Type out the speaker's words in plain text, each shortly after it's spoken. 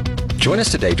Join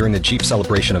us today during the Jeep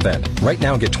Celebration event. Right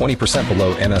now, get 20%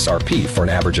 below MSRP for an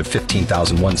average of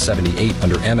 $15,178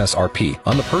 under MSRP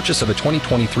on the purchase of a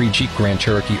 2023 Jeep Grand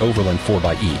Cherokee Overland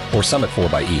 4xE or Summit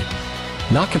 4xE.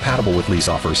 Not compatible with lease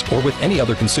offers or with any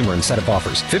other consumer incentive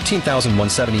offers.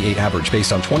 $15,178 average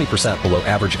based on 20% below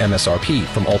average MSRP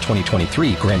from all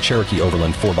 2023 Grand Cherokee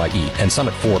Overland 4xE and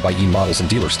Summit 4xE models in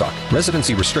dealer stock.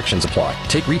 Residency restrictions apply.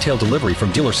 Take retail delivery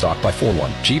from dealer stock by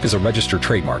 4/1. Jeep is a registered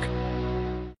trademark.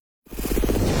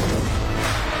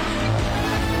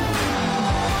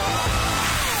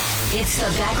 It's the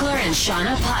Beckler and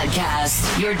Seanna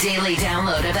podcast, your daily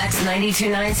download of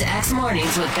X92.9's X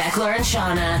Mornings with Beckler and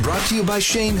Seanna. Brought to you by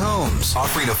Shane Homes,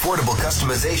 offering affordable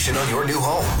customization on your new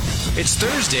home. It's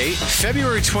Thursday,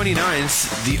 February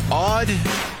 29th, the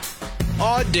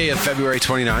odd day of February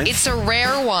 29th. It's a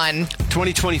rare one.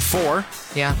 2024.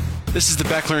 Yeah. This is the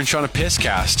Beckler and Seanna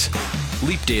Pisscast,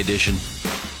 Leap Day edition.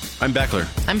 I'm Beckler.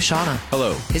 I'm Seanna.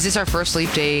 Hello. Is this our first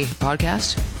Leap Day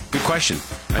podcast? Good question.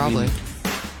 Probably.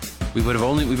 We've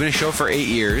been a show for 8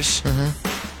 years.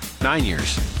 9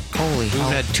 years. Holy hell.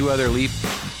 We've had 2 other Leap,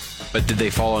 but did they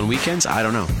fall on weekends? I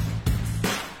don't know.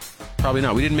 Probably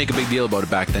not. We didn't make a big deal about it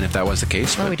back then if that was the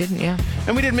case. No, we didn't, yeah.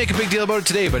 And we didn't make a big deal about it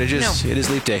today, but it is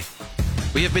Leap Day.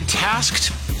 We have been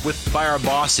tasked by our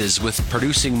bosses with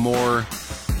producing more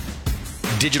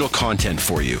digital content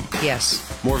for you.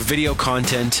 Yes. More video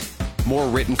content, more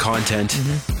written content.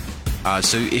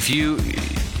 So if you're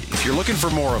looking for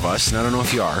more of us, and I don't know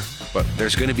if you are, but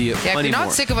there's going to be plenty more. If you're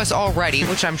not sick of us already,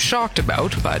 which I'm shocked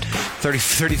about, but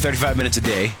 35 minutes a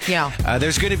day. Yeah.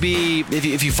 There's going to be,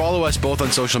 if you follow us both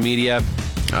on social media,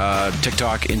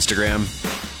 TikTok, Instagram.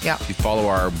 Yeah. If you follow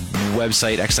our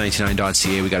website,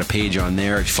 x99.ca, we got a page on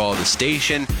there. If you follow the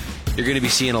station, you're going to be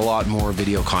seeing a lot more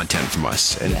video content from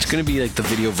us. And It's going to be like the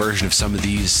video version of some of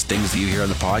these things that you hear on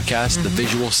the podcast, the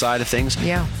visual side of things.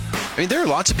 Yeah. I mean, there are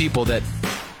lots of people that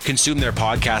consume their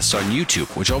podcasts on YouTube,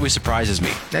 which always surprises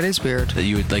me. That is weird. That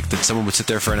you would that someone would sit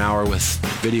there for an hour with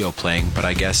video playing, but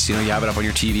I guess, you have it up on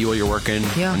your TV while you're working,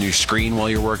 on your screen while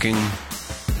you're working.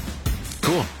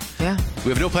 Cool. Yeah.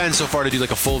 We have no plans so far to do like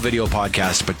a full video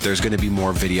podcast, but there's going to be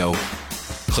more video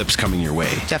clips coming your way.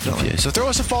 Definitely. So throw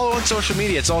us a follow on social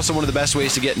media. It's also one of the best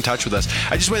ways to get in touch with us.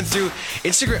 I just went through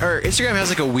Instagram has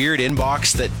like a weird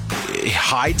inbox that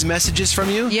hides messages from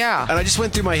you. Yeah. And I just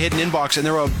went through my hidden inbox and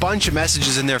there were a bunch of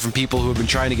messages in there from people who have been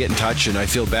trying to get in touch, and I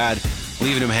feel bad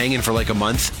leaving them hanging for like a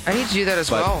month. I need to do that as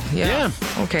well. Yeah.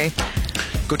 Okay.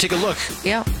 Go take a look.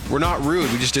 Yeah. We're not rude.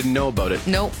 We just didn't know about it.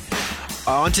 Nope.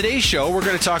 On today's show, we're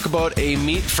going to talk about a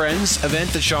Meet Friends event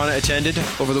that Shauna attended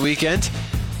over the weekend.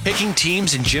 Picking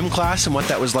teams in gym class and what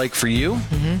that was like for you.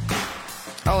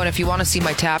 Oh, and if you want to see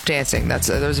my tap dancing, there's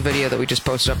a video that we just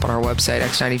posted up on our website,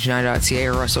 x99.ca,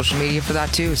 or our social media for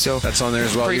that too. So that's on there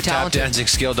as well. Your tap dancing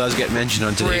skill does get mentioned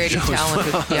on today's show. Pretty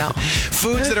talented, yeah.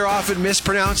 Foods that are often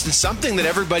mispronounced and something that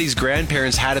everybody's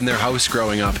grandparents had in their house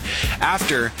growing up.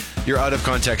 After your out of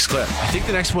context clip, I think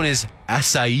the next one is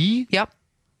acai. Yep,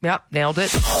 nailed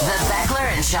it. The Beckler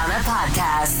and Seanna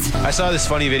podcast. I saw this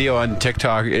funny video on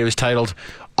TikTok. It was titled,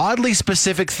 "Oddly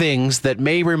Specific Things That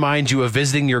May Remind You of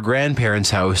Visiting Your Grandparents'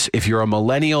 House If You're a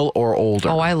Millennial or Older."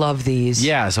 Oh, I love these.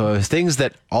 Yeah, so it was things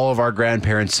that all of our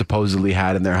grandparents supposedly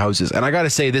had in their houses. And I got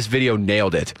to say, this video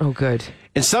nailed it. Oh, good.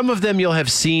 And some of them you'll have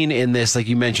seen in this, like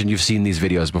you mentioned, you've seen these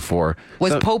videos before.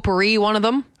 Was potpourri one of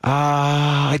them?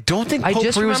 I don't think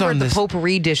potpourri was on this. I just remembered the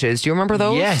potpourri dishes. Do you remember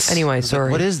those? Yes. Anyway,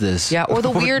 sorry. What is this? Yeah, or the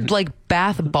weird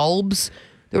bath bulbs.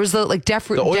 There was the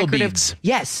the oil decorative beads.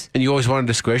 Yes. And you always wanted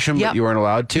to squish them, but you weren't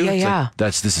allowed to. Yeah, It's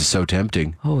like, this is so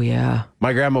tempting. Oh yeah.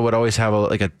 My grandma would always have one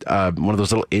of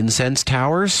those little incense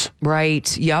towers.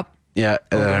 Right. Yep. Yeah,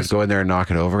 and then I'd go in there and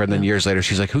knock it over, and then years later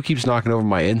she's like, "Who keeps knocking over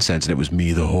my incense?" And it was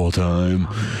me the whole time.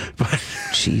 But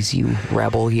jeez, you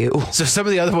rebel, you. So some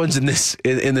of the other ones in this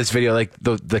video, like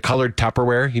the colored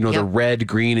Tupperware, the red,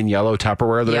 green, and yellow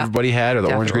Tupperware that everybody had, or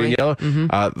the orange, green, and yellow.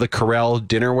 The Corelle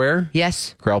dinnerware.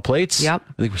 Yes. Corelle plates. Yep.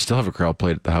 I think we still have a Corelle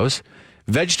plate at the house.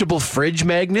 Vegetable fridge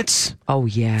magnets. Oh,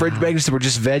 yeah. Fridge magnets that were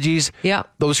just veggies. Yeah.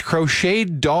 Those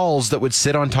crocheted dolls that would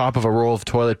sit on top of a roll of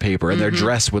toilet paper and their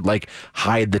dress would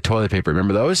hide the toilet paper.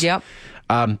 Remember those? Yep.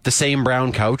 The same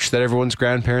brown couch that everyone's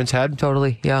grandparents had.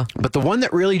 Totally, yeah. But the one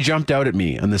that really jumped out at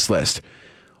me on this list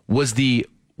was the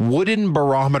wooden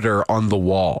barometer on the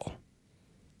wall.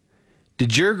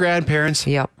 Did your grandparents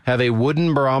have a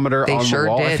wooden barometer on the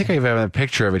wall? Did. I think I have a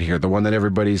picture of it here. The one that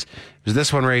everybody's... Is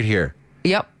this one right here?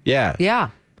 Yep. Yeah. Yeah.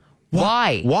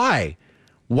 Why?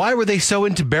 Why were they so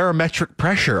into barometric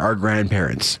pressure, our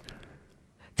grandparents?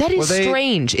 That is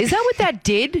strange. Is that what that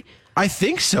did? I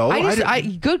think so.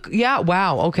 Good. Yeah.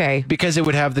 Wow. Okay. Because it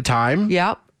would have the time.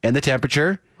 Yep. And the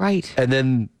temperature. Right. And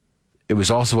then it was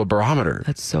also a barometer.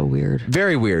 That's so weird.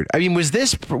 Very weird. I mean, was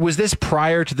this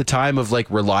prior to the time of like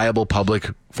reliable public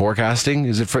forecasting?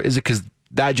 Is it because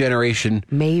that generation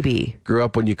Maybe. grew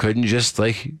up when you couldn't just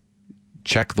like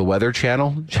check the weather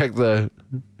channel, check the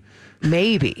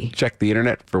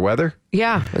internet for weather?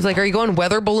 Yeah. It's like, are you going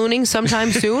weather ballooning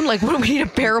sometime soon? Like, what do we need a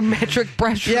barometric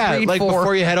pressure read like for?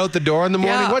 before you head out the door in the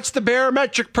morning. Yeah. What's the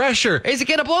barometric pressure? Is it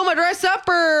going to blow my dress up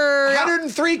or?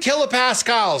 103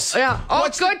 kilopascals. Yeah. Oh,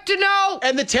 it's good to know.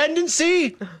 And the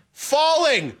tendency?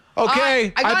 Falling.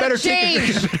 Okay. I gotta better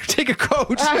change. take a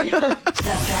coat. The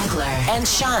Beckler and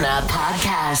Seanna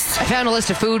podcast. I found a list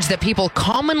of foods that people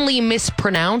commonly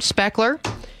mispronounce, Beckler.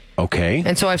 Okay.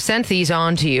 And so I've sent these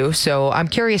on to you. So I'm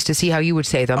curious to see how you would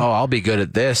say them. Oh, I'll be good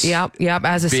at this. Yep.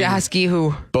 As a Sasky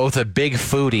who. Both a big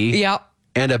foodie. Yep.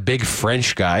 And a big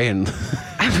French guy. And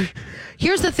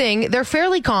here's the thing. They're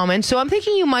fairly common. So I'm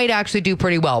thinking you might actually do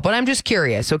pretty well. But I'm just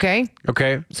curious, okay?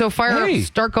 Okay. So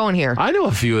start going here. I know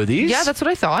a few of these. Yeah, that's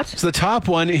what I thought. So the top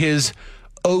one is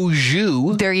au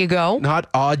jus. There you go. Not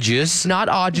au jus. Not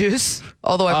au jus.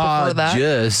 Although I prefer that.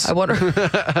 Jus. I wonder.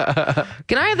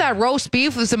 Can I have that roast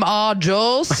beef with some au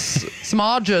jus? Some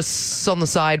au jus on the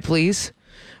side, please.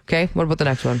 Okay. What about the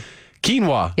next one?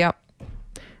 Quinoa. Yep.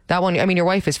 That one, I mean, your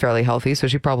wife is fairly healthy, so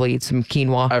she probably eats some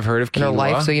quinoa. I've heard of in her quinoa.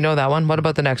 life, so you know that one. What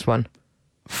about the next one?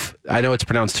 I know it's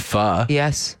pronounced pho.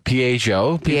 Yes.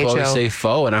 P-H-O. People always say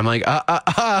pho, and I'm like,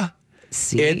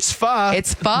 See? it's pho.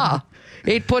 It's pho.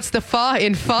 It puts the pho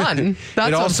in fun.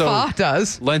 That's what pho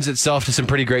does. Lends itself to some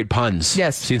pretty great puns.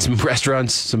 Yes. Seen some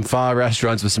restaurants, some pho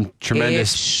restaurants with some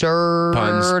tremendous It sure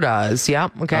puns. does.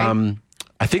 Yep. Okay.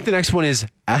 I think the next one is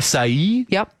acai.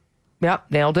 Yep.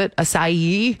 Nailed it.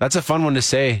 Acai. That's a fun one to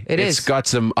say. It's got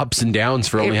some ups and downs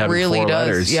for only having really 4 does.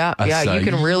 letters. Yeah. Acai. You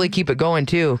can really keep it going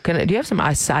too. Do you have some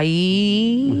acai?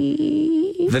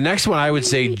 The next one I would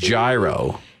say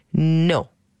gyro. No.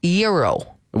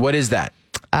 Gyro. What is that?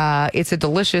 It's a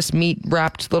delicious meat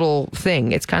wrapped little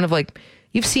thing. It's kind of like,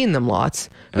 you've seen them lots,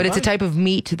 but it's a type of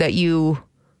meat that I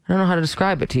don't know how to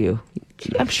describe it to you.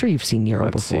 I'm sure you've seen gyro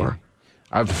before.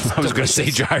 I was going to say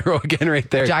gyro again right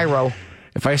there. Gyro.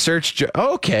 If I search,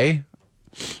 okay.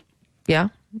 Yeah.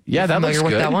 Yeah, that looks Familiar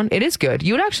with good. that one? It is good.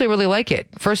 You would actually really like it.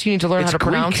 First, you need to learn how to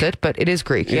pronounce it, but it is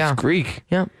Greek. It's Greek.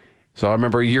 Yeah. So I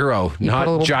remember euro,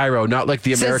 not gyro, not like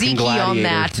the American Tzatziki gladiator. on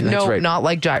that. That's No, right. not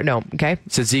like gyro. No. Okay.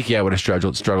 Tzatziki I would have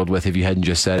struggled with if you hadn't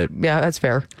just said it. Yeah, that's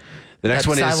fair. The next that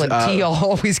one is silent T will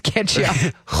always get you.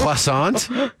 croissant.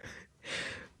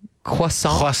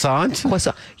 Croissant.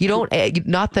 You don't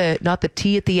not the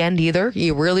T at the end either.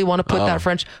 You really want to put that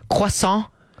French croissant.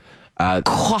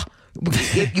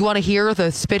 You want to hear the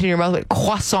spit in your mouth?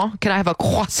 Croissant. Can I have a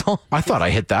croissant? I thought I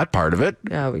hit that part of it.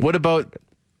 Yeah, what about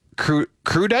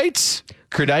crudites?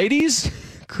 Crudites?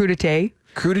 Crudité.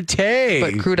 Crudité.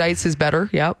 But crudites is better.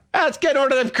 Yep. Let's get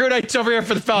order them crudites over here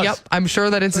for the fellas. Yep. I'm sure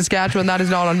that in Saskatchewan that is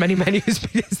not on many menus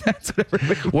because that's what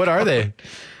everybody. What are they?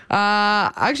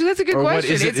 Actually, that's a good Or what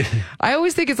question. is it? I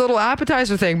always think it's a little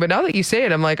appetizer thing, but now that you say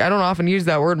it, I'm like, I don't often use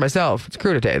that word myself. It's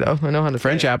crudité, though. I know how to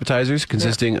French say it. appetizers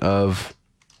consisting of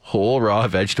whole raw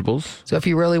vegetables. So if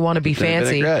you really want to be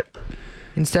fancy, Vinaigrette.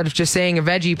 instead of just saying a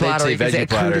veggie platter, say you can say veggie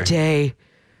platter. crudité.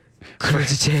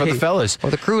 Crudité. For the fellas. Or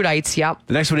the crudites, yep.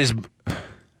 The next one is,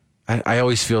 I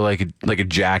always feel like a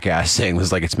jackass saying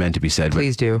this like it's meant to be said.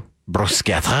 Please do.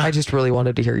 Bruschetta. I just really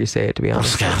wanted to hear you say it, to be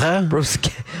honest. Bruschetta?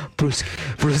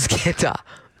 Bruschetta.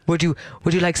 Would you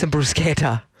like some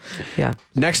bruschetta? Yeah.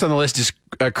 Next on the list is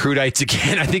crudites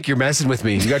again. I think you're messing with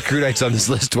me. You got crudites on this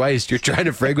list twice. You're trying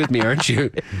to frig with me, aren't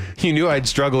you? You knew I'd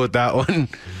struggle with that one.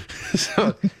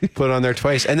 So put it on there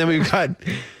twice. And then we've got...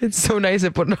 It's so nice I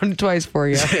put it on twice for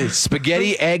you.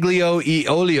 spaghetti aglio e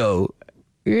olio.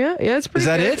 Yeah, it's pretty Is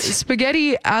that good. it?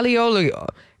 Spaghetti aliolio.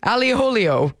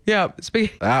 Aliolio. Yeah.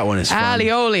 That one is fun.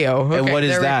 Aliolio. Okay, And what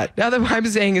is that? Now that I'm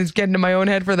saying is getting to my own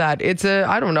head for that. It's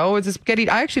I don't know. It's a spaghetti.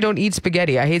 I actually don't eat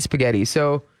spaghetti. I hate spaghetti.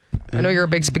 So I know you're a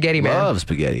big spaghetti man. Love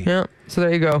spaghetti. Yeah. So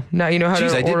there you go. Now you know how Jeez,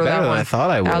 to I did order better that than one. I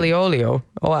thought I would. Aliolio.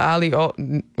 Oh,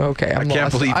 okay. I'm I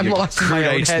can't believe I'm you lost in my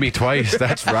own crudites head. me twice.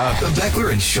 That's rough. The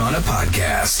Beckler and Seanna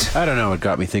podcast. I don't know what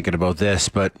got me thinking about this,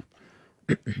 but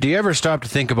do you ever stop to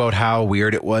think about how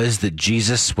weird it was that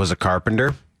Jesus was a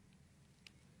carpenter?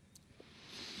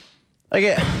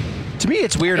 Like, to me,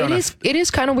 it's weird. It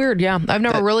is kind of weird. Yeah. I've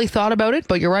never really thought about it,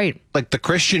 but you're right. Like the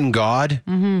Christian God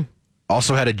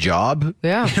also had a job.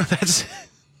 Yeah. You know,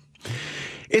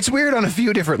 it's weird on a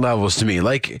few different levels to me.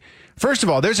 Like, first of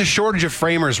all, there's a shortage of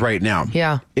framers right now.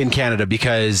 Yeah. In Canada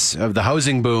because of the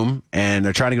housing boom, and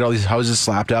they're trying to get all these houses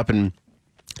slapped up, and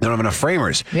They don't have enough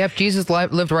framers. Yeah, if Jesus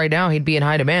lived right now, he'd be in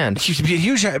high demand. He'd be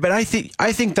huge, but I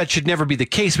think that should never be the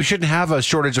case. We shouldn't have a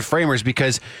shortage of framers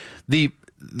because the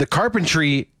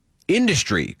carpentry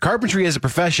industry, carpentry as a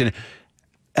profession,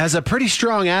 has a pretty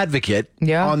strong advocate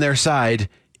on their side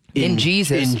in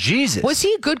Jesus. In Jesus. Was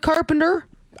he a good carpenter?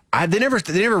 They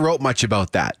never wrote much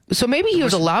about that. So maybe he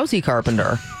was a lousy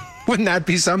carpenter. Wouldn't that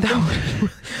be something?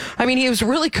 I mean, he was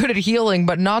really good at healing,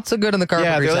 but not so good on the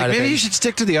carpentry side of maybe things. you should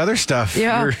stick to the other stuff.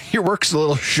 Yeah. Your work's a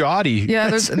little shoddy. Yeah,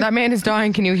 that man is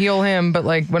dying. Can you heal him? But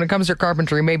like when it comes to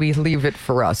carpentry, maybe leave it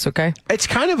for us, okay? It's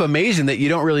kind of amazing that you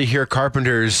don't really hear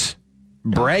carpenters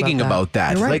bragging about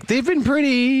that. You're right. Like they've been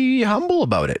pretty humble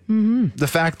about it. Mm-hmm. The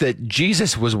fact that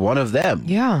Jesus was one of them.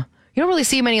 Yeah. You don't really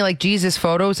see many like Jesus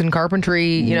photos in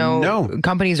carpentry,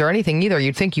 companies or anything either.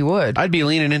 You'd think you would. I'd be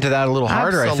leaning into that a little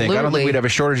harder, I think. I don't think we'd have a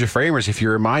shortage of framers if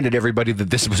you reminded everybody that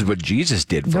this was what Jesus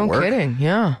did for work. No kidding,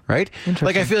 yeah. Right?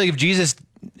 Like I feel like if Jesus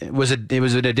was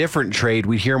in a different trade,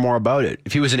 we'd hear more about it.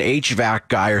 If he was an HVAC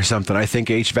guy or something, I think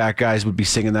HVAC guys would be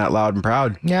singing that loud and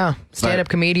proud. Yeah. Stand-up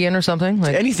comedian or something.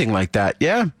 Like anything like that,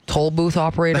 yeah. Toll booth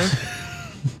operator.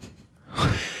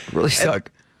 Really suck.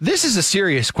 This is a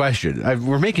serious question.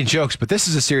 We're making jokes, but this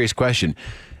is a serious question.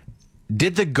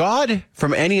 Did the God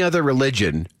from any other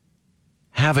religion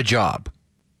have a job?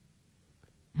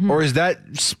 Or is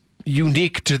that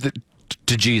unique to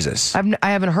Jesus? I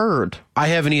haven't heard. I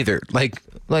haven't either. I'm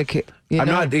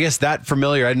not, I guess, that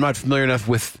familiar. I'm not familiar enough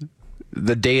with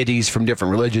the deities from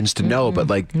different religions to know, but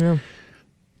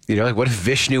what if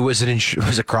Vishnu was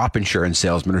a crop insurance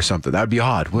salesman or something? That would be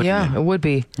odd, wouldn't it? Yeah, it would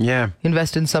be. Yeah.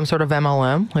 Invest in some sort of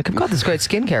MLM. Like, I've got this great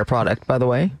skincare product, by the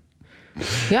way.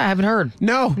 Yeah, I haven't heard.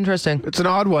 No. Interesting. It's an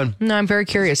odd one. No, I'm very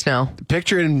curious now.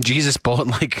 Picturing Jesus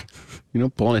pulling a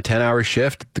 10-hour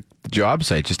shift at the job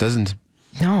site just doesn't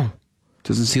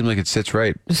seem like it sits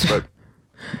right. But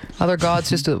other gods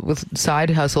just with side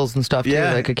hustles and stuff, too.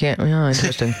 Yeah. Like,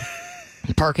 interesting.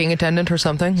 Parking attendant or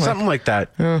something? Something like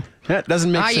that. That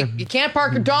doesn't make sense. You can't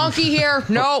park a donkey here.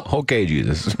 No. Okay,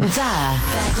 Jesus. The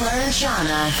Beckler and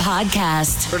Seanna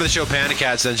podcast. Friend of the show,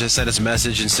 Panicat, just sent us a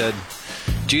message and said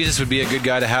Jesus would be a good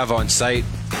guy to have on site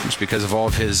just because of all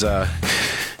of his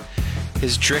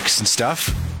tricks and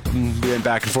stuff. We went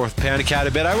back and forth with Panicat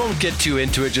a bit. I won't get too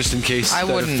into it just in case that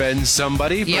offends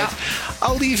somebody. But Yeah.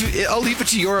 I'll leave it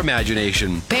to your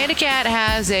imagination. Panicat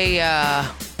has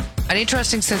an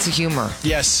interesting sense of humor.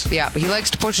 Yes. Yeah, but he likes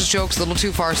to push his jokes a little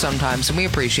too far sometimes, and we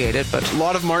appreciate it. But a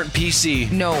lot of them aren't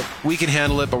PC. No. We can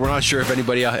handle it, but we're not sure if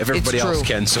everybody else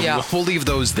can. So we'll leave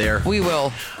those there. We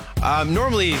will.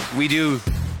 Normally, we do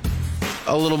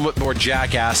a little bit more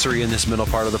jackassery in this middle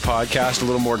part of the podcast, a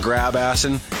little more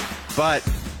grab-assing. But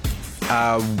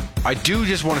I do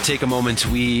just want to take a moment.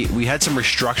 We had some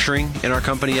restructuring in our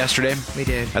company yesterday. We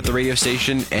did. At the radio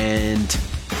station, and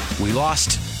we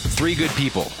lost 3 good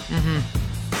people.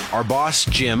 Mm-hmm. Our boss,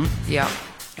 Jim. Yeah.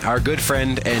 Our good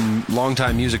friend and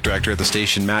longtime music director at the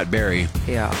station, Matt Berry.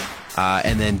 Yeah.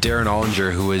 And then Darren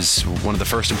Ollinger, who is one of the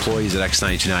first employees at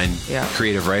X99, Yeah.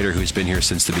 creative writer who's been here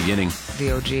since the beginning.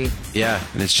 The OG. Yeah,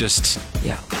 and it's just...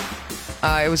 Yeah.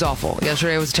 It was awful.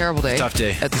 Yesterday was a terrible day. Tough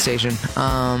day. At the station.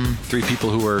 3 people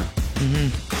who were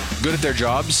good at their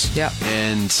jobs. Yeah.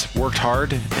 And worked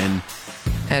hard.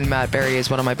 And Matt Berry is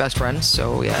one of my best friends,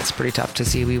 so yeah, it's pretty tough to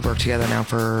see. We've worked together now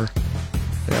for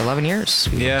 11 years.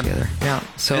 We've worked together. Yeah.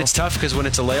 So and it's tough because when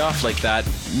it's a layoff like that,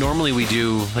 normally we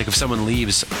do, like if someone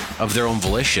leaves of their own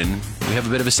volition, we have a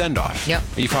bit of a send-off. Yep.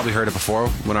 You've probably heard it before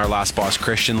when our last boss,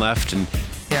 Christian, left and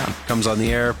comes on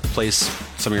the air, plays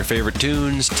some of your favorite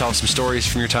tunes, tells some stories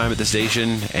from your time at the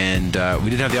station, and we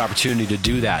didn't have the opportunity to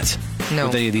do that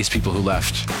with any of these people who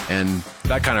left, and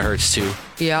that kind of hurts too.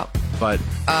 Yeah. But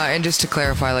and just to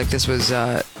clarify, like this was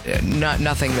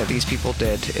nothing that these people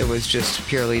did. It was just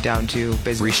purely down to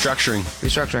business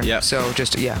restructuring. Yeah. So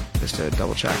just to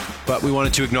double check. But we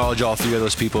wanted to acknowledge all 3 of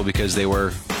those people because they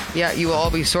were. Yeah, you will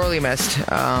all be sorely missed.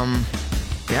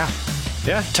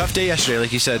 Yeah, tough day yesterday,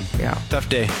 like you said. Yeah. Tough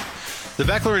day. The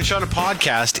Beckler and Seanna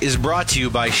podcast is brought to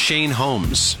you by Shane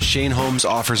Homes. Shane Homes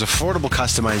offers affordable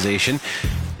customization.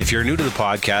 If you're new to the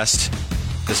podcast,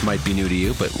 this might be new to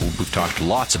you, but we've talked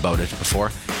lots about it before.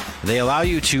 They allow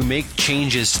you to make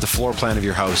changes to the floor plan of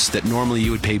your house that normally you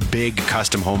would pay big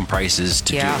custom home prices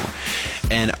to do.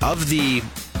 And of the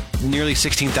nearly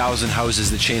 16,000 houses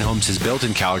that Shane Homes has built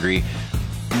in Calgary,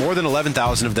 more than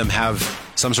 11,000 of them have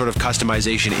some sort of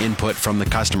customization input from the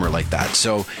customer like that.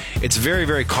 So it's very,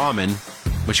 very common,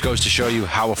 which goes to show you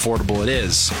how affordable it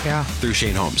is through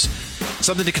Shane Homes.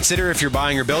 Something to consider if you're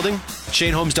buying or building.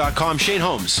 ShaneHomes.com. Shane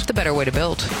Homes. The better way to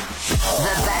build. The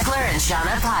Beckler and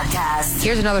Seanna podcast.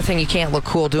 Here's another thing you can't look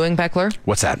cool doing, Beckler.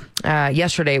 What's that?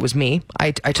 Yesterday it was me.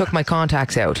 I took my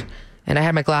contacts out and I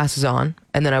had my glasses on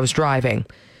and then I was driving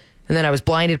and then I was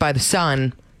blinded by the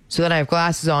sun. So then I have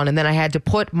glasses on and then I had to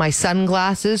put my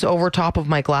sunglasses over top of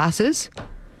my glasses.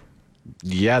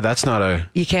 Yeah, that's not a...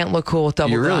 You can't look cool with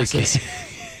double glasses.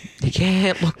 You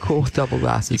can't look cool with double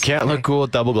glasses. You can't look cool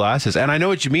with double glasses. And I know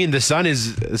what you mean. The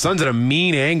sun's at a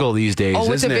mean angle these days,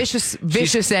 Oh, it's isn't a it?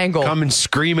 vicious angle. Coming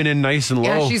screaming in nice and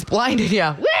low. Yeah, she's blinded,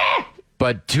 yeah.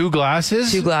 But two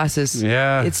glasses? Two glasses.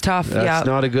 Yeah. It's tough, That's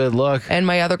not a good look. And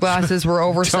my other glasses were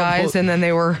oversized and then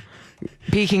they were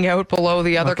peeking out below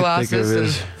the other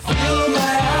glasses.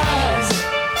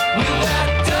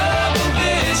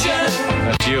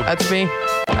 That's you. That's me.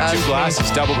 Two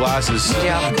glasses, double glasses.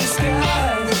 Yeah.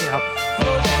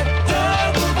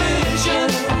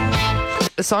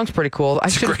 The song's pretty cool.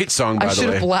 It's a great song, by the way. I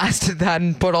should have blasted that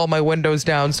and put all my windows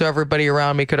down so everybody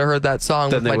around me could have heard that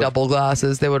song with my double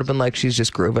glasses. They would have been like, she's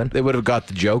just grooving. They would have got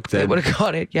the joke then. They would have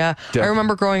got it, yeah. I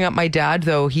remember growing up, my dad,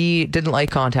 though, he didn't like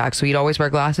contacts, so he'd always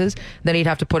wear glasses. Then he'd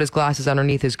have to put his glasses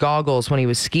underneath his goggles when he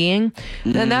was skiing.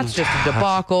 Then that's just a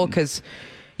debacle because...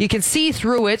 You can see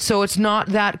through it, so it's not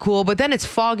that cool, but then it's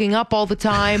fogging up all the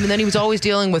time, and then he was always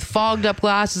dealing with fogged up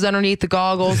glasses underneath the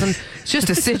goggles, and it's just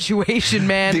a situation,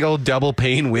 man. The old double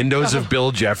pane windows of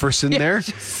Bill Jefferson there.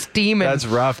 Just steaming. That's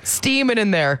rough. Steaming in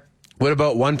there. What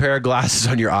about one pair of glasses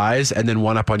on your eyes and then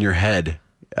one up on your head?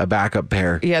 A backup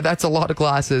pair. Yeah, that's a lot of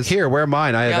glasses. Here, wear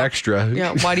mine. I have extra.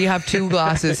 Yeah, why do you have two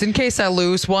glasses? In case I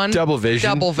lose one. Double vision.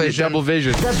 Double vision. Double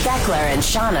vision. The Beckler and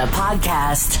Seanna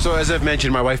podcast. So as I've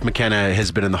mentioned, my wife McKenna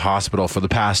has been in the hospital for the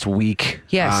past week.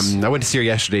 Yes. I went to see her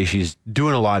yesterday. She's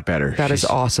doing a lot better. That is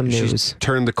awesome news. She's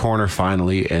turned the corner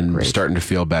finally and starting to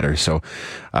feel better. So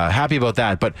happy about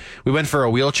that. But we went for a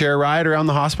wheelchair ride around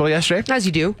the hospital yesterday. As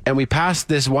you do. And we passed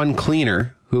this one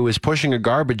cleaner who was pushing a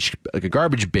garbage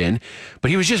bin,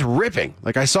 but he was just ripping.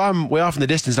 Like I saw him way off in the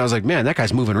distance and I was like, man, that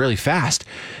guy's moving really fast.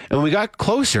 And when we got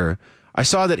closer, I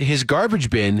saw that his garbage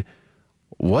bin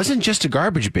wasn't just a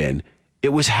garbage bin. It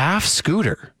was half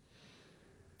scooter.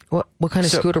 What kind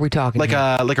of scooter are we talking Like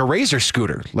about? a razor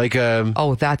scooter. Like a...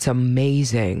 Oh, that's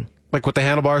amazing. Like with the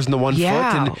handlebars and the one foot.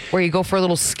 And, where you go for a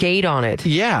little skate on it.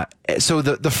 Yeah. So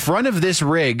the front of this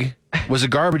rig was a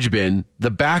garbage bin.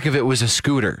 The back of it was a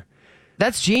scooter.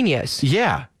 That's genius.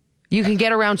 Yeah. You can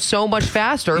get around so much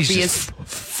faster. He's just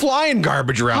flying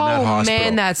garbage around that hospital. Oh,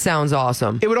 man, that sounds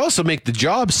awesome. It would also make the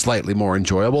job slightly more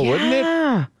enjoyable, wouldn't it?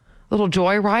 Yeah. Little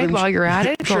joyride while you're at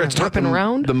it. Sure, it's not ripping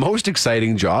around. the most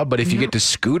exciting job, but if you get to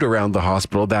scoot around the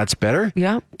hospital, that's better.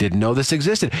 Yeah. Didn't know this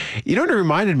existed. You know what it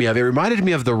reminded me of? It reminded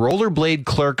me of the rollerblade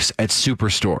clerks at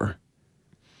Superstore.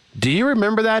 Do you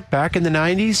remember that back in the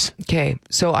 90s? Okay,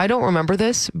 so I don't remember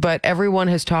this, but everyone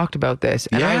has talked about this,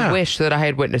 and I wish that I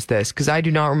had witnessed this, because I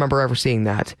do not remember ever seeing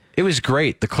that. It was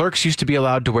great. The clerks used to be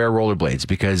allowed to wear rollerblades,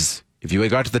 because if you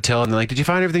got to the till and they're like, did you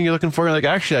find everything you're looking for? You're like,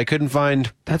 actually, I couldn't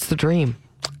find... That's the dream.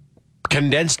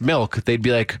 Condensed milk. They'd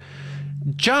be like,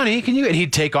 Johnny, can you... And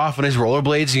he'd take off on his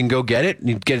rollerblades and go get it, and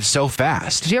he'd get it so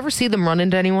fast. Did you ever see them run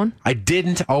into anyone? I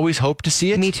didn't always hope to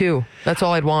see it. Me too. That's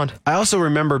all I'd want. I also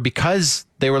remember because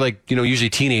they were like, usually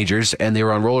teenagers and they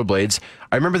were on rollerblades.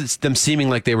 I remember them seeming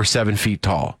like they were 7 feet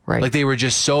tall. Right. Like they were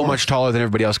just so much taller than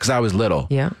everybody else because I was little.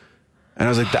 Yeah. And I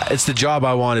was like, it's the job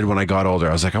I wanted when I got older.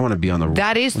 I was like, I want to be on the...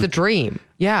 That is the dream.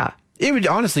 Yeah. It would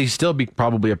honestly still be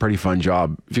probably a pretty fun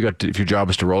job if your job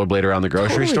was to rollerblade around the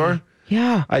grocery store.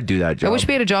 Yeah. I'd do that job. I wish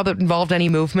we had a job that involved any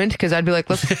movement, because I'd be like,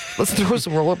 let's throw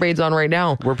some rollerblades on right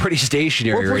now. We're pretty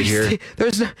stationary right here.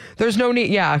 There's no need.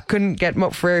 Yeah, couldn't get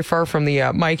very far from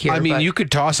the mic here. I mean, you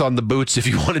could toss on the boots if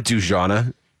you wanted to,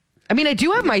 Shauna. I mean, I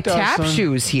do have my tap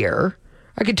shoes here.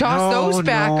 I could toss those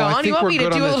back on. You want me to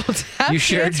do a little tap? You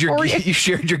shared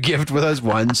your gift with us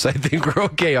once. I think we're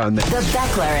okay on that. The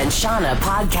Beckler and Seanna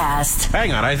podcast.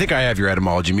 Hang on, I think I have your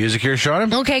etymology music here,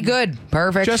 Shauna. Okay, good,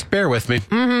 perfect. Just bear with me.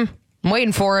 Mm-hmm. I'm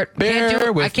waiting for it.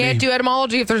 I can't do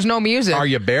etymology if there's no music. Are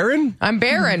you bearing? I'm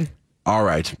bearing. All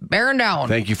right. Bearing down.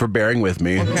 Thank you for bearing with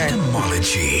me. Okay.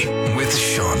 Etymology with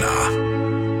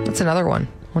Seanna. That's another one.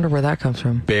 Wonder where that comes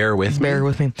from. Bear with me. Bear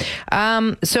with me.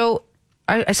 So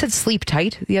I said sleep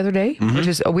tight the other day, which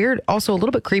is a weird, also a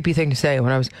little bit creepy thing to say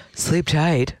when I was sleep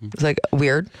tight. It's like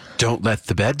weird. Don't let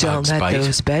the bed bugs Don't bite. let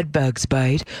those bed bugs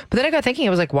bite. But then I got thinking, I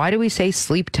was like, why do we say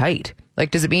sleep tight? Like,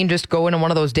 does it mean just go into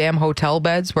one of those damn hotel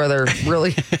beds where they're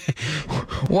really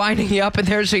winding you up in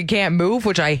there so you can't move,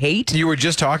 which I hate? You were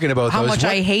just talking about how those. much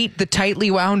I hate the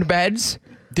tightly wound beds.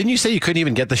 Didn't you say you couldn't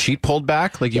even get the sheet pulled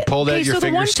back? Like you pulled out your so the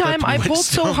one fingers. time I pulled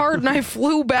so hard and I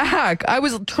flew back. I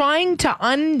was trying to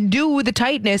undo the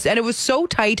tightness and it was so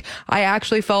tight I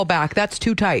actually fell back. That's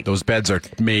too tight. Those beds are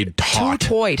made taut. Too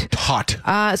tight.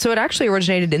 Taut. So it actually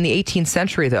originated in the 18th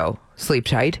century, though, sleep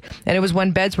tight. And it was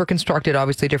when beds were constructed,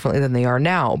 obviously, differently than they are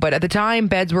now. But at the time,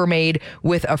 beds were made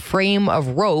with a frame of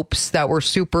ropes that were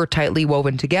super tightly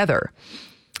woven together.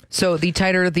 So the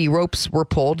tighter the ropes were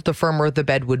pulled, the firmer the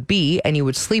bed would be, and you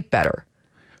would sleep better.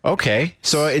 Okay.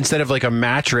 So instead of like a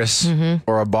mattress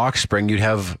or a box spring, you'd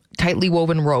have Tightly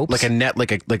woven ropes. like a net,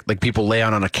 like people lay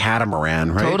on a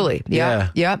catamaran, right? Totally. Yeah.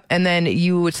 And then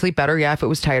you would sleep better, if it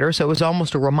was tighter. So it was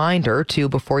almost a reminder to,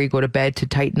 before you go to bed, to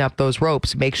tighten up those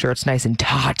ropes, make sure it's nice and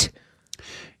taut.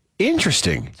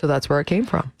 Interesting. So that's where it came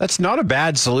from. That's not a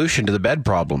bad solution to the bed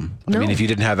problem. No. I mean, if you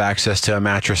didn't have access to a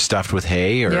mattress stuffed with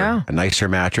hay or Yeah. a nicer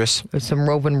mattress, With some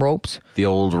woven ropes. the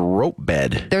old rope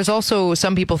bed. There's also,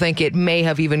 some people think it may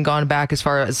have even gone back as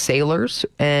far as sailors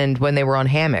and when they were on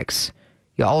hammocks.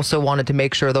 You also wanted to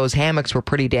make sure those hammocks were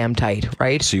pretty damn tight,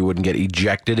 right? So you wouldn't get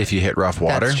ejected if you hit rough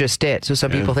water. That's just it. So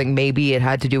some people think maybe it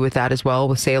had to do with that as well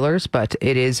with sailors, but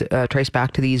it is traced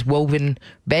back to these woven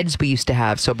beds we used to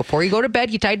have. So before you go to bed,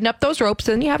 you tighten up those ropes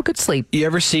and you have a good sleep. You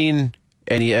ever seen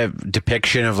any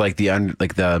depiction of like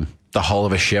the hull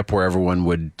of a ship where everyone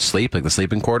would sleep, like the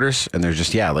sleeping quarters, and there's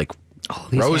just these rows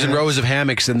and hammocks. rows of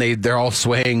hammocks, and they're all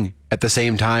swaying at the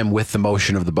same time with the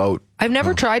motion of the boat. I've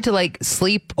never tried to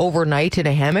sleep overnight in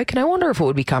a hammock, and I wonder if it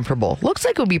would be comfortable. Looks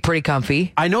like it would be pretty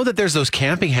comfy. I know that there's those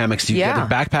camping hammocks Yeah.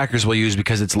 that backpackers will use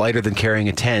because it's lighter than carrying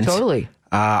a tent. Totally.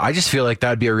 I just feel like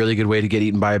that'd be a really good way to get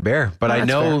eaten by a bear. But I that's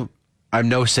know fair. I'm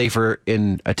no safer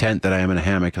in a tent than I am in a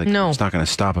hammock. Like, No. it's not going to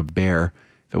stop a bear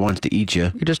if it wants to eat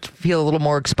you. You just feel a little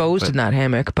more exposed in that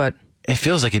hammock, but It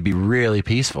feels like it'd be really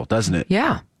peaceful, doesn't it?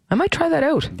 yeah, I might try that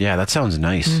out. Yeah, that sounds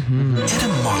nice.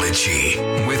 Etymology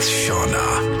with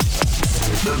Seanna.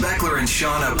 The Beckler and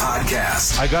Seanna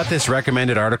podcast. I got this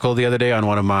recommended article the other day on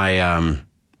one of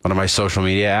my social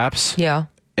media apps. Yeah.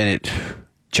 And it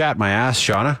chapped my ass,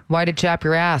 Shauna. Why did chap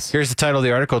your ass? Here's the title of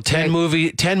the article. 10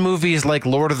 movies like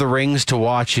Lord of the Rings to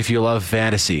watch if you love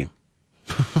fantasy.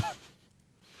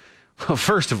 Well,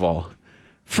 first of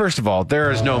all,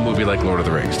 there is no movie like Lord of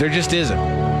the Rings. There just isn't.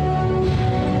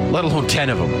 Let alone 10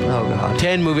 of them. Oh, God.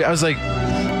 10 movies. I was like,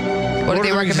 What did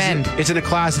they recommend? It's in a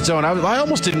class its own. I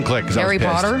almost didn't click because I was Harry pissed.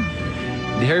 Potter?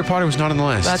 The Harry Potter was not on the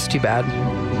list. That's too bad.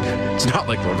 It's not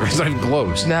like Lord of the Rings. It's not even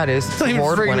close. That is. It's not even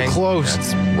award friggin' winning. close.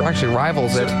 It's actually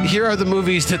rivals it. Here are the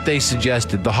movies that they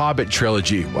suggested. The Hobbit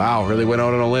trilogy. Wow, really went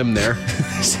out on a limb there.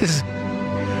 This is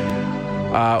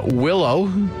Willow.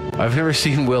 I've never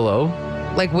seen Willow.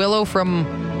 Like Willow from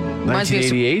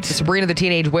 1988? Sabrina the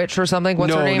Teenage Witch or something.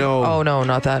 What's her name? No. Oh, no,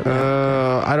 not that.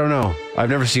 I don't know. I've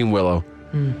never seen Willow.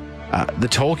 The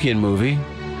Tolkien movie.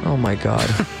 Oh, my God.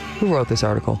 Who wrote this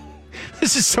article?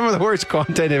 This is some of the worst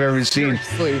content I've ever seen.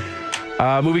 Seriously.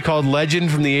 A movie called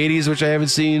Legend from the 80s, which I haven't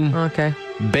seen. Okay.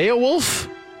 Beowulf.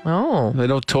 Oh. I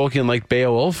know Tolkien liked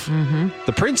Beowulf. Mm-hmm.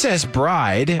 The Princess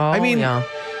Bride. Oh, I mean, yeah.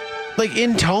 like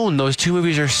in tone, those two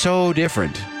movies are so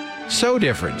different. So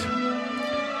different.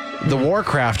 The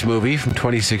Warcraft movie from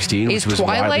 2016, Is which was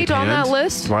Twilight widely on panned. that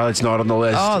list? Twilight's not on the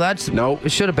list. Oh, that's... Nope.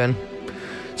 It should have been.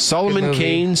 Solomon movie.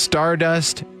 Kane,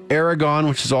 Stardust, Aragon,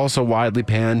 which is also widely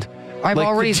panned. I've Like,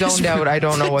 already the zoned out. I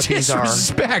don't know what these are.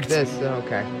 Disrespect.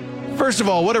 Okay. First of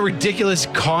all, what a ridiculous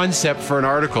concept for an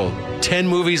article. 10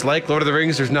 movies like Lord of the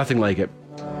Rings, there's nothing like it.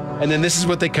 And then this is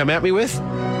what they come at me with?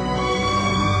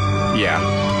 Yeah.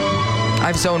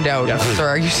 I've zoned out. Yeah.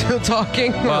 Sorry, are you still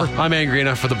talking? Well, I'm angry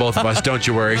enough for the both of us, don't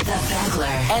you worry. The Beckler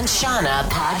and Seanna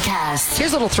podcast.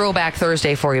 Here's a little throwback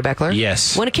Thursday for you, Beckler.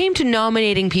 Yes. When it came to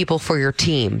nominating people for your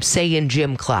team, say in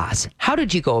gym class, how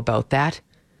did you go about that?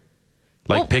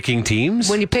 Like Well, picking teams?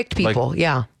 When you picked people, Like-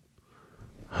 yeah.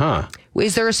 Huh.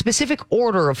 Is there a specific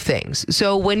order of things?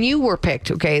 So when you were picked,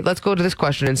 okay, let's go to this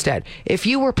question instead. If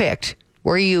you were picked,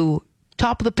 were you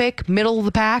top of the pick, middle of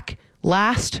the pack,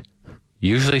 last?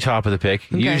 Usually top of the pick.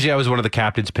 Okay. Usually I was one of the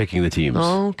captains picking the teams.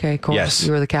 Oh, okay, cool. Yes.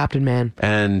 You were the captain, man.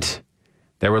 And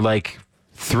there were like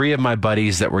 3 of my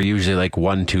buddies that were usually like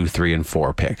 1, 2, 3, and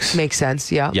 4 picks. Makes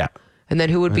sense, yeah. Yeah. And then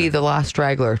who would be the last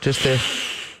straggler? Just the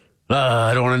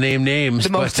I don't want to name names. The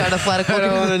most but- unathletic I don't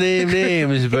looking. want to name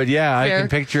names, but yeah, I Fair. can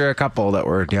picture a couple that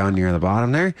were down near the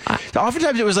bottom there.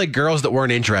 Oftentimes it was like girls that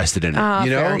weren't interested in it, you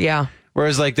know? fair, yeah.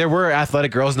 Whereas like there were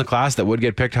athletic girls in the class that would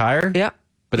get picked higher. Yeah.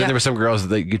 But then there were some girls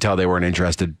that you could tell they weren't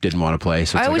interested, didn't want to play.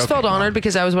 So I always felt honored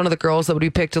because I was one of the girls that would be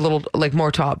picked a little like more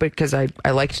top because I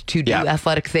liked to do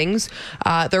athletic things.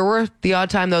 There were the odd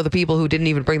time though the people who didn't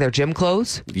even bring their gym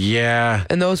clothes. Yeah.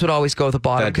 And those would always go at the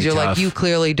bottom because you're tough. like, you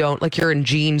clearly don't, like you're in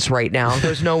jeans right now.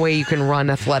 There's no way you can run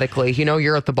athletically. You know,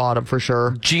 you're at the bottom for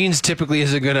sure. Jeans typically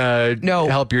isn't going to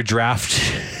help your draft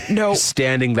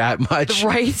standing that much.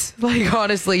 Right? Like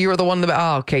honestly, you were the one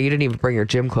that, okay, you didn't even bring your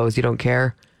gym clothes. You don't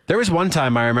care. There was one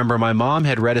time I remember my mom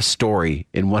had read a story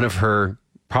in one of her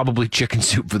probably Chicken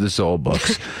Soup for the Soul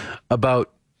books about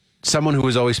someone who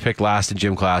was always picked last in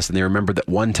gym class, and they remembered that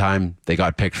one time they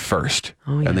got picked first.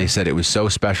 And they said it was so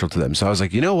special to them. So I was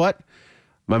like, you know what?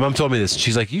 My mom told me this.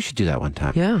 She's like, you should do that one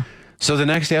time. Yeah. So the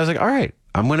next day I was like, all right,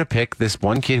 I'm going to pick this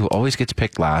one kid who always gets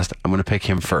picked last. I'm going to pick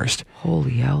him first.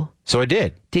 Holy hell. So I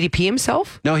did. Did he pee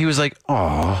himself? No, he was like,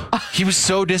 oh, he was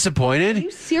so disappointed. Are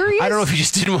you serious? I don't know if he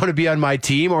just didn't want to be on my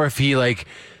team or if he like,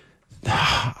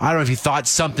 I don't know if he thought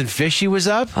something fishy was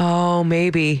up. Oh,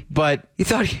 maybe. But you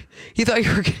thought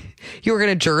you were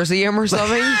gonna jersey him or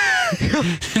something?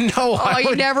 No.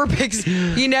 He never picks me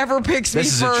first.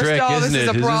 This is a trick, isn't it? This is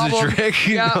a problem. This is a trick.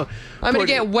 Yeah. No. I'm gonna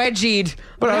get wedgied.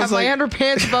 But I I have was my like-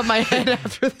 underpants above my head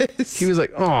after this. He was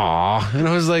like, "Aw," and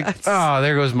I was like, "Oh,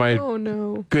 there goes my Oh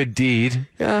no. good deed."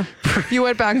 Yeah. You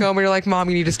went back home and you're like, Mom,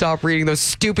 you need to stop reading those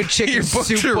stupid chicken Your soup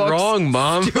books are books. wrong,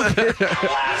 Mom.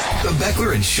 The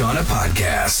Beckler and Seanna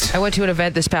podcast. I went to an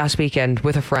event this past weekend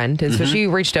with a friend, and so she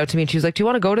reached out to me and she was like, "Do you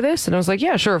want to go to this?" And I was like,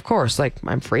 "Yeah, sure, of course. Like,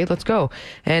 I'm free. Let's go."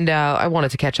 And I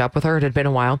wanted to catch up with her. It had been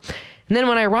a while. And then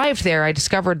when I arrived there, I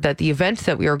discovered that the event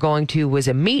that we were going to was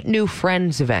a meet new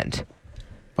friends event.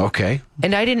 Okay.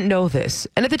 And I didn't know this.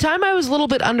 And at the time, I was a little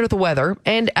bit under the weather.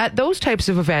 And at those types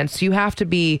of events, you have to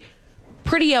be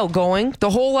pretty outgoing. The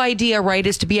whole idea, right,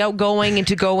 is to be outgoing and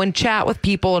to go and chat with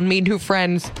people and meet new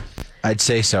friends. I'd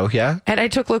say so. Yeah. And I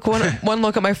took one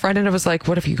look at my friend and I was like,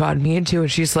 what have you gotten me into? And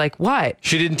she's like, what?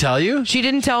 She didn't tell you? She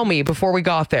didn't tell me before we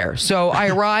got there. So I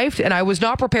arrived and I was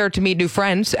not prepared to meet new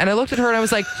friends. And I looked at her and I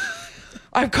was like,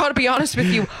 I've got to be honest with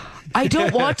you. I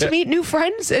don't want to meet new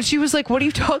friends. And she was like, what are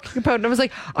you talking about? And I was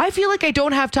like, I feel like I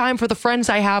don't have time for the friends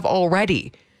I have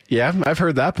already. Yeah, I've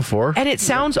heard that before. And it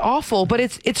sounds awful, but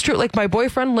it's true. Like my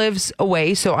boyfriend lives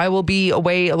away, so I will be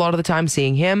away a lot of the time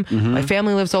seeing him. My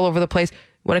family lives all over the place.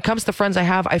 When it comes to friends I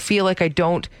have, I feel like I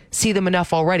don't see them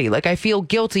enough already. Like I feel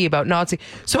guilty about not seeing.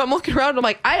 So I'm looking around and I'm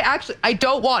like, I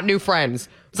don't want new friends.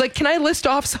 It's like, can I list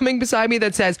off something beside me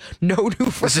that says no new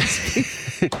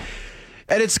friends?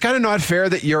 And it's kind of not fair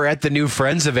that you're at the new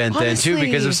friends event then too, Honestly.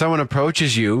 because if someone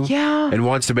approaches you and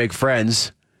wants to make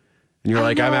friends, and you're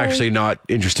like, I'm know. actually not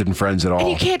interested in friends at all. And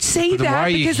you can't say But then that why are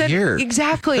you because here?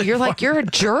 exactly, you're like, you're a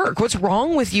jerk. What's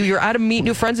wrong with you? You're at a meet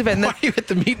new friends event. And Why are you at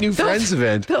the meet new friends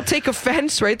event? They'll take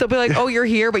offense, right? They'll be like, oh, you're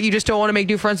here, but you just don't want to make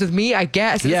new friends with me, I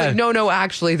guess. And Yeah. It's like, no,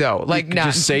 actually, though. Like, You nah.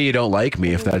 just say you don't like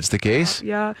me if that's the case.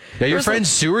 Yeah. Yeah, your There's friend like-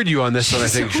 sewered you on this one, I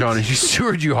think, Sean, and she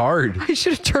sewered you hard. I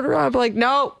should have turned around and be like,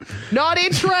 no, not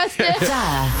interested. The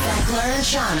Beckler and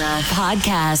Seanna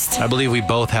podcast. I believe we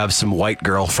both have some white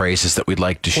girl phrases that we'd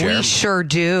like to share. We sure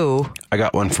do. I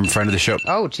got one from friend of the show.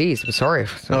 Oh, geez. I'm sorry.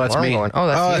 Oh, that's me. Oh,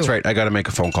 that's you. right. I got to make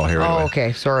a phone call here. Right away.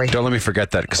 Okay. Sorry. Don't let me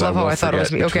forget that because I Love will how I thought it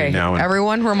was me. forget between Okay. now and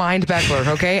Everyone remind Beckler,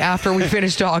 okay? After we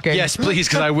finish talking. Yes, please,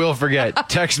 because I will forget.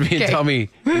 Text me and Okay. tell me,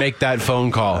 make that phone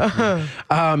call.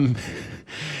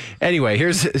 Anyway,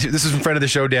 this is from friend of the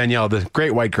show, Danielle, the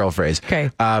great white girl phrase. Okay.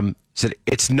 Said,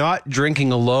 it's not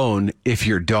drinking alone if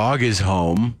your dog is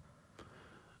home.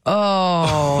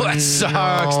 Oh, That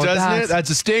sucks, doesn't it?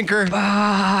 That's a stinker.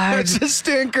 That's a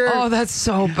stinker. Oh, that's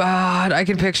so bad. I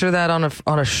can picture that on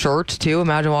a shirt too.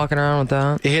 Imagine walking around with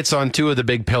that. It hits on two of the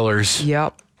big pillars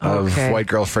Yep. of Okay. white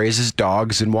girl phrases,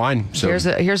 dogs and wine. So Here's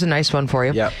a nice one for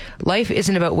you. Yep. Life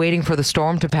isn't about waiting for the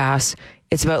storm to pass.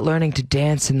 It's about learning to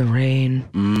dance in the rain.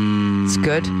 It's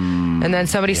good. And then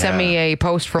somebody sent me a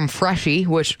post from Freshie,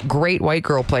 which great white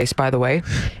girl place, by the way.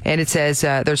 And it says,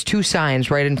 there's two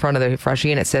signs right in front of the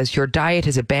Freshie, and it says, your diet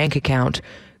is a bank account.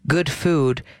 Good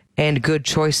food and good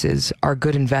choices are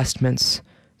good investments.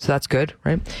 So that's good,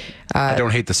 right? I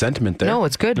don't hate the sentiment there. No,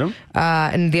 it's good. No?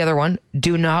 And the other one,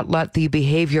 do not let the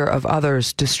behavior of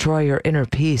others destroy your inner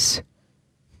peace.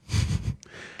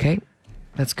 Okay,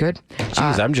 that's good.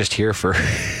 Jeez, I'm just here for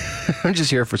I'm just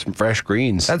here for some fresh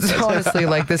greens. That's honestly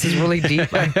like, this is really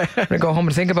deep. I'm going to go home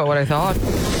and think about what I thought.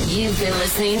 You've been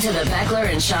listening to the Beckler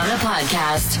and Seanna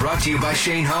podcast. Brought to you by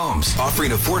Shane Homes,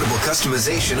 offering affordable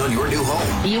customization on your new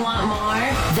home. You want more?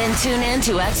 Then tune in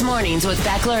to X Mornings with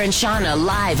Beckler and Seanna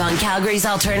live on Calgary's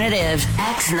alternative,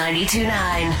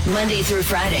 X92.9. Monday through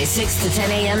Friday, 6 to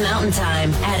 10 a.m. Mountain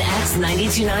Time at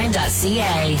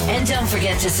x929.ca. And don't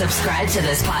forget to subscribe to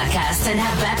this podcast and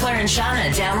have Beckler and Seanna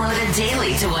downloaded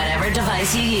daily to whatever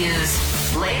device you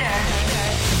use. Later.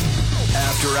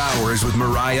 After Hours with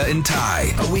Mariah and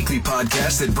Ty, a weekly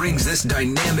podcast that brings this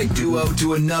dynamic duo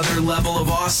to another level of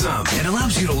awesome and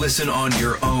allows you to listen on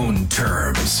your own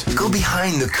terms. Go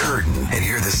behind the curtain and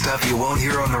hear the stuff you won't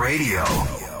hear on the radio.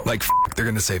 Like they're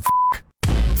gonna say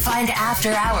Find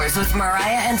After Hours with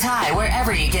Mariah and Ty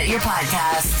wherever you get your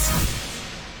podcasts.